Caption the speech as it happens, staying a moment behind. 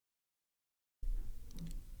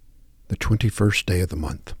the 21st day of the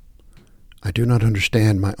month. I do not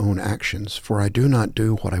understand my own actions, for I do not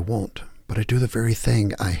do what I want, but I do the very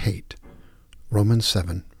thing I hate. Romans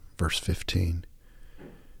 7, verse 15.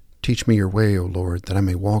 Teach me your way, O Lord, that I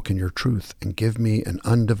may walk in your truth, and give me an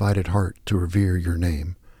undivided heart to revere your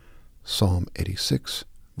name. Psalm 86,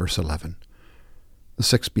 verse 11. The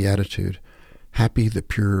sixth beatitude, happy the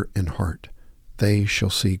pure in heart, they shall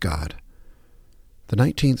see God. The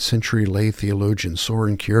 19th century lay theologian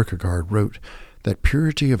Søren Kierkegaard wrote that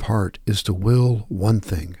purity of heart is to will one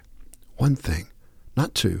thing,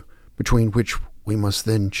 not two, between which we must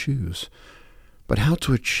then choose. But how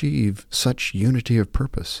to achieve such unity of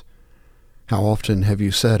purpose? How often have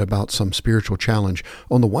you said about some spiritual challenge,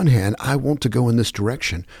 on the one hand, I want to go in this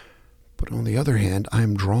direction, but on the other hand, I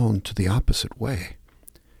am drawn to the opposite way?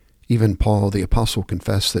 Even Paul the Apostle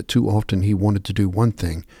confessed that too often he wanted to do one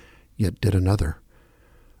thing, yet did another.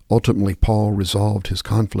 Ultimately, Paul resolved his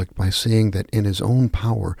conflict by seeing that in his own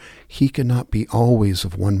power he could not be always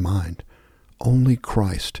of one mind. Only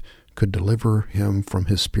Christ could deliver him from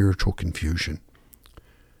his spiritual confusion.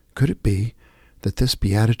 Could it be that this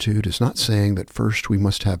beatitude is not saying that first we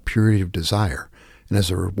must have purity of desire, and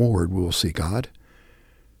as a reward we will see God?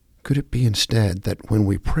 Could it be instead that when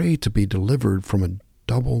we pray to be delivered from a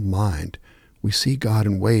double mind, we see God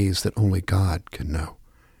in ways that only God can know?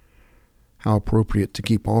 How appropriate to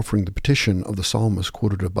keep offering the petition of the psalmist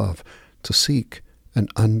quoted above, to seek an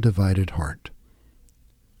undivided heart.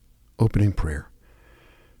 Opening prayer.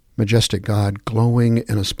 Majestic God, glowing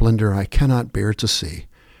in a splendor I cannot bear to see,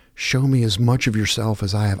 show me as much of yourself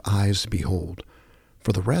as I have eyes to behold.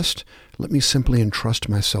 For the rest, let me simply entrust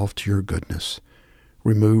myself to your goodness.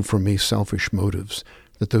 Remove from me selfish motives,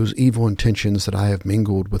 that those evil intentions that I have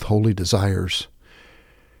mingled with holy desires.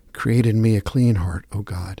 Create in me a clean heart, O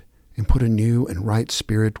God, and put a new and right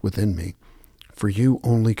spirit within me. For you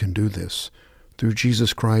only can do this, through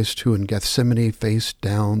Jesus Christ, who in Gethsemane faced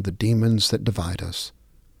down the demons that divide us.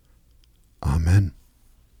 Amen.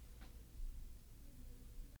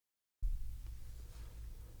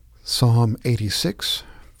 Psalm 86,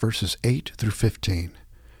 verses 8 through 15.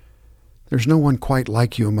 There's no one quite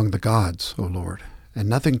like you among the gods, O Lord, and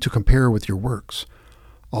nothing to compare with your works.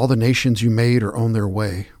 All the nations you made are on their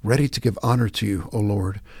way, ready to give honor to you, O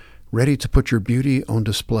Lord, ready to put your beauty on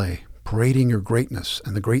display, parading your greatness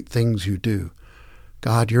and the great things you do.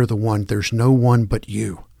 God, you're the one. There's no one but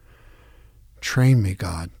you. Train me,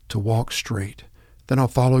 God, to walk straight. Then I'll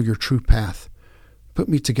follow your true path. Put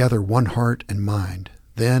me together one heart and mind.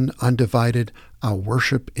 Then, undivided, I'll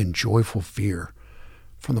worship in joyful fear.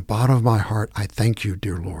 From the bottom of my heart, I thank you,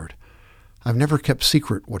 dear Lord. I've never kept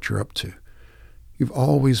secret what you're up to. You've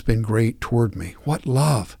always been great toward me. What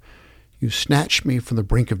love! You snatched me from the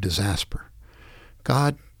brink of disaster.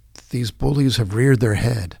 God, these bullies have reared their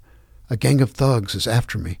head. A gang of thugs is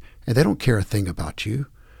after me, and they don't care a thing about you.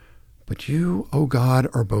 But you, O God,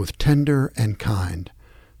 are both tender and kind,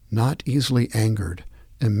 not easily angered,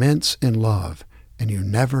 immense in love, and you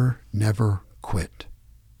never, never quit.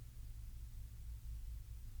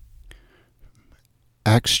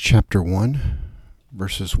 Acts chapter 1,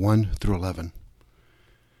 verses 1 through 11.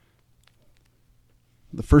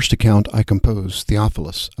 The first account I composed,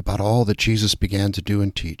 Theophilus, about all that Jesus began to do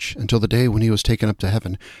and teach, until the day when he was taken up to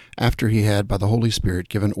heaven, after he had, by the Holy Spirit,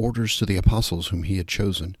 given orders to the apostles whom he had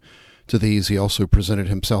chosen. To these he also presented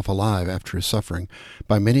himself alive after his suffering,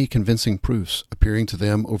 by many convincing proofs, appearing to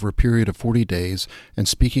them over a period of 40 days, and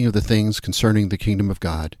speaking of the things concerning the kingdom of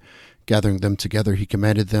God. Gathering them together, he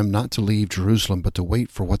commanded them not to leave Jerusalem, but to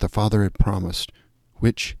wait for what the Father had promised,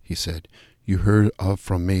 which, he said, you heard of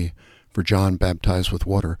from me. For John baptized with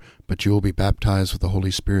water, but you will be baptized with the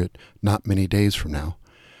Holy Spirit not many days from now.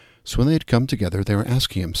 So when they had come together, they were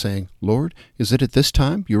asking him, saying, Lord, is it at this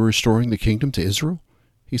time you are restoring the kingdom to Israel?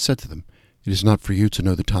 He said to them, It is not for you to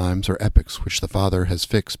know the times or epochs which the Father has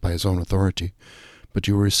fixed by his own authority, but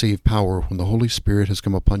you will receive power when the Holy Spirit has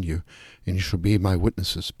come upon you, and you shall be my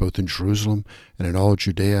witnesses, both in Jerusalem and in all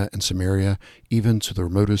Judea and Samaria, even to the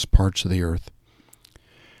remotest parts of the earth.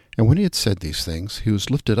 And when he had said these things, he was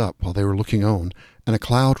lifted up while they were looking on, and a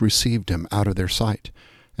cloud received him out of their sight.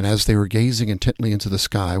 And as they were gazing intently into the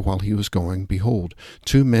sky while he was going, behold,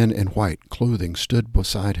 2 men in white clothing stood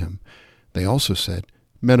beside him. They also said,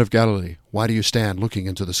 Men of Galilee, why do you stand looking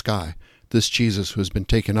into the sky? This Jesus who has been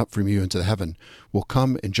taken up from you into heaven will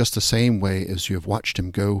come in just the same way as you have watched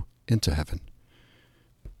him go into heaven.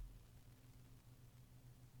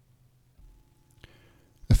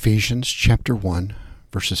 Ephesians chapter 1,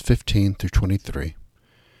 verses 15 through 23.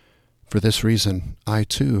 For this reason, I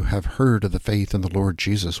too have heard of the faith in the Lord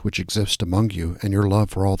Jesus which exists among you, and your love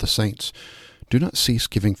for all the saints. do not cease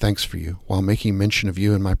giving thanks for you, while making mention of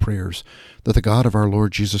you in my prayers, that the God of our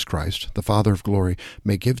Lord Jesus Christ, the Father of glory,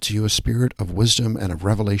 may give to you a spirit of wisdom and of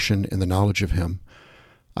revelation in the knowledge of him.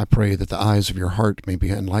 I pray that the eyes of your heart may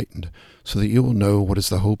be enlightened, so that you will know what is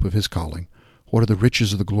the hope of his calling, what are the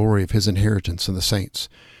riches of the glory of his inheritance in the saints,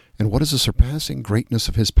 and what is the surpassing greatness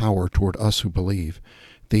of his power toward us who believe.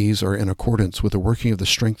 These are in accordance with the working of the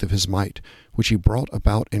strength of his might, which he brought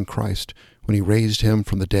about in Christ, when he raised him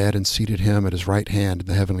from the dead and seated him at his right hand in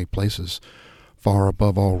the heavenly places, far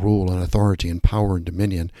above all rule and authority and power and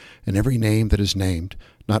dominion, and every name that is named,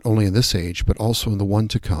 not only in this age, but also in the one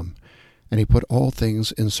to come. And he put all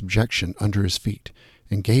things in subjection under his feet,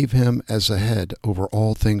 and gave him as a head over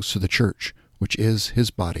all things to the church, which is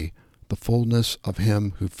his body, the fullness of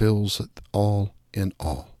him who fills it all in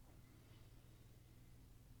all.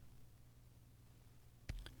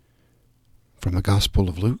 From the Gospel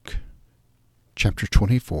of Luke, chapter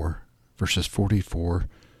 24, verses 44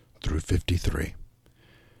 through 53.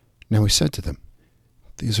 Now he said to them,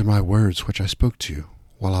 These are my words which I spoke to you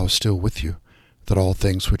while I was still with you, that all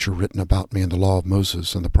things which are written about me in the law of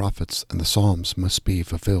Moses and the prophets and the Psalms must be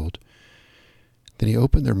fulfilled. Then he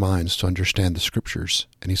opened their minds to understand the Scriptures,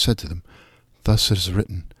 and he said to them, Thus it is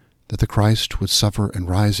written, that the Christ would suffer and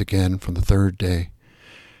rise again from the third day,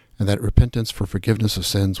 and that repentance for forgiveness of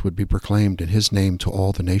sins would be proclaimed in his name to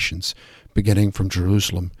all the nations, beginning from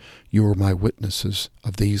Jerusalem. You are my witnesses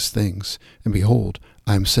of these things, and behold,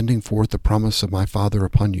 I am sending forth the promise of my Father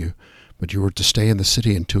upon you, but you are to stay in the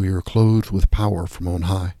city until you are clothed with power from on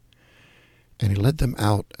high. And he led them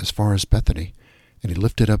out as far as Bethany, and he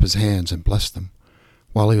lifted up his hands and blessed them.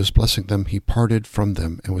 While he was blessing them, he parted from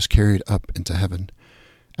them and was carried up into heaven.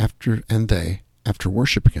 After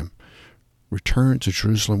worshiping him, returned to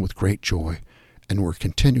Jerusalem with great joy, and were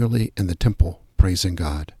continually in the temple praising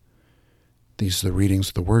God. These are the readings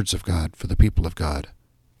of the words of God for the people of God.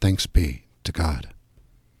 Thanks be to God.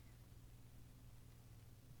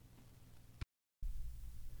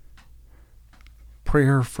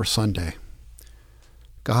 Prayer for Sunday.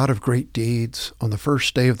 God of great deeds, on the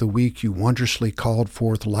first day of the week you wondrously called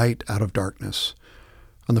forth light out of darkness.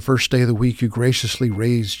 On the first day of the week you graciously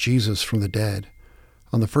raised Jesus from the dead.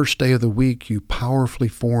 On the first day of the week, you powerfully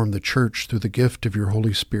formed the church through the gift of your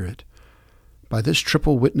Holy Spirit. By this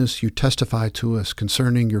triple witness you testify to us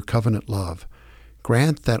concerning your covenant love.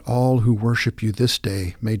 Grant that all who worship you this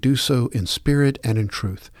day may do so in spirit and in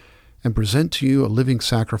truth, and present to you a living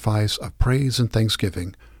sacrifice of praise and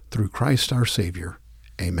thanksgiving through Christ our Savior.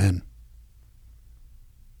 Amen.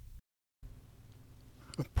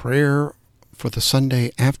 A prayer for the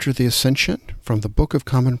Sunday after the Ascension from the Book of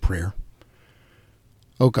Common Prayer.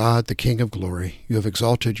 O God, the King of glory, you have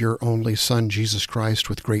exalted your only Son, Jesus Christ,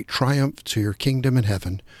 with great triumph to your kingdom in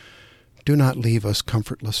heaven. Do not leave us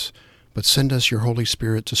comfortless, but send us your Holy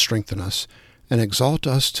Spirit to strengthen us, and exalt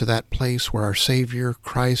us to that place where our Savior,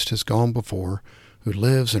 Christ, has gone before, who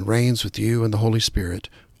lives and reigns with you in the Holy Spirit,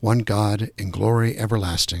 one God, in glory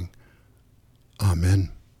everlasting.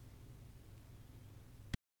 Amen.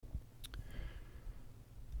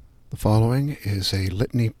 The following is a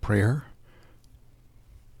litany prayer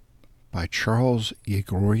by Charles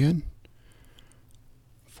Yegorian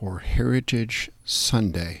for Heritage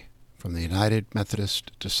Sunday from the United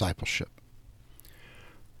Methodist Discipleship.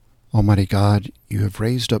 Almighty God, you have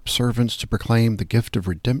raised up servants to proclaim the gift of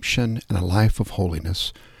redemption and a life of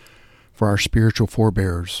holiness. For our spiritual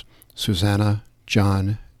forebears, Susanna,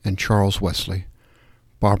 John, and Charles Wesley,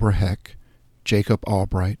 Barbara Heck, Jacob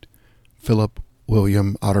Albright, Philip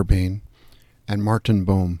William Otterbein, and Martin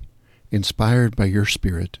Bohm, inspired by your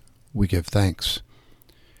Spirit, we give thanks.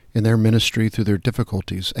 In their ministry through their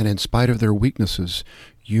difficulties and in spite of their weaknesses,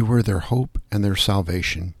 you were their hope and their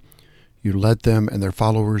salvation. You led them and their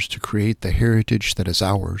followers to create the heritage that is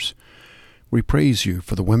ours. We praise you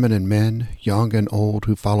for the women and men, young and old,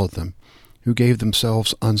 who followed them, who gave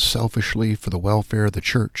themselves unselfishly for the welfare of the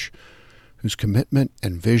church, whose commitment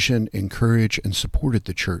and vision encouraged and supported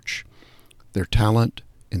the church. Their talent,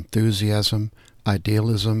 enthusiasm,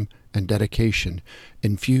 idealism, and dedication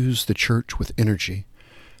infused the church with energy.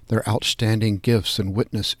 Their outstanding gifts and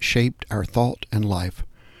witness shaped our thought and life.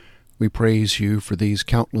 We praise you for these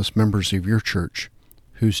countless members of your church,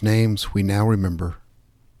 whose names we now remember.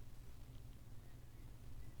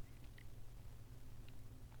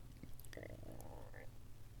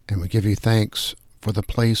 And we give you thanks for the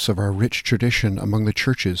place of our rich tradition among the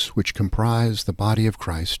churches which comprise the body of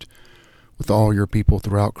Christ. With all your people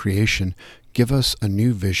throughout creation, give us a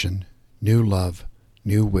new vision, new love,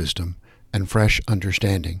 new wisdom, and fresh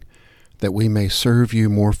understanding, that we may serve you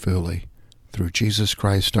more fully, through Jesus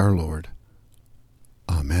Christ our Lord.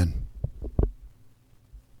 Amen.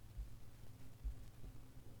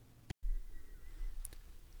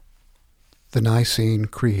 The Nicene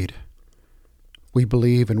Creed. We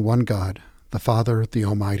believe in one God, the Father, the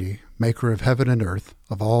Almighty, maker of heaven and earth,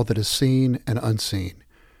 of all that is seen and unseen.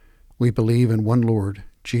 We believe in one Lord,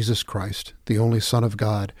 Jesus Christ, the only Son of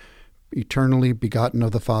God, eternally begotten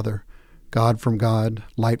of the Father, God from God,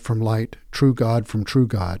 light from light, true God from true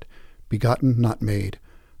God, begotten, not made,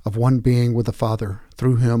 of one being with the Father.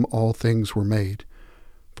 Through him all things were made.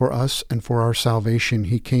 For us and for our salvation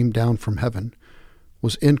he came down from heaven,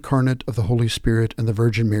 was incarnate of the Holy Spirit and the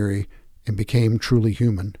Virgin Mary, and became truly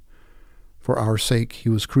human. For our sake he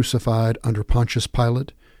was crucified under Pontius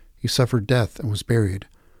Pilate. He suffered death and was buried.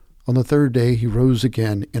 On the third day he rose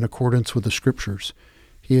again in accordance with the Scriptures.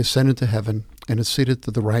 He ascended to heaven and is seated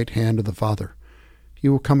at the right hand of the Father. He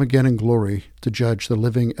will come again in glory to judge the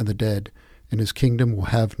living and the dead, and his kingdom will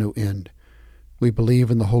have no end. We believe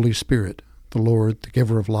in the Holy Spirit, the Lord, the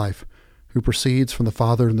giver of life, who proceeds from the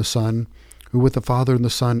Father and the Son, who with the Father and the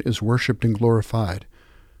Son is worshipped and glorified,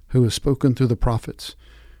 who has spoken through the prophets.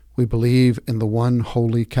 We believe in the one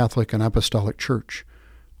holy Catholic and Apostolic Church.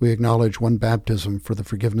 We acknowledge one baptism for the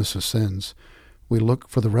forgiveness of sins. We look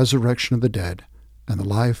for the resurrection of the dead and the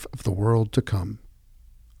life of the world to come.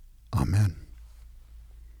 Amen.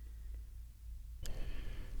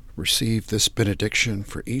 Receive this benediction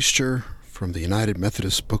for Easter from the United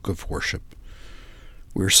Methodist Book of Worship.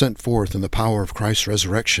 We are sent forth in the power of Christ's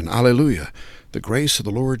resurrection. Alleluia! The grace of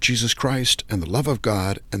the Lord Jesus Christ and the love of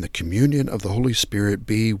God and the communion of the Holy Spirit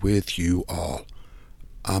be with you all.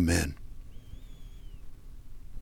 Amen.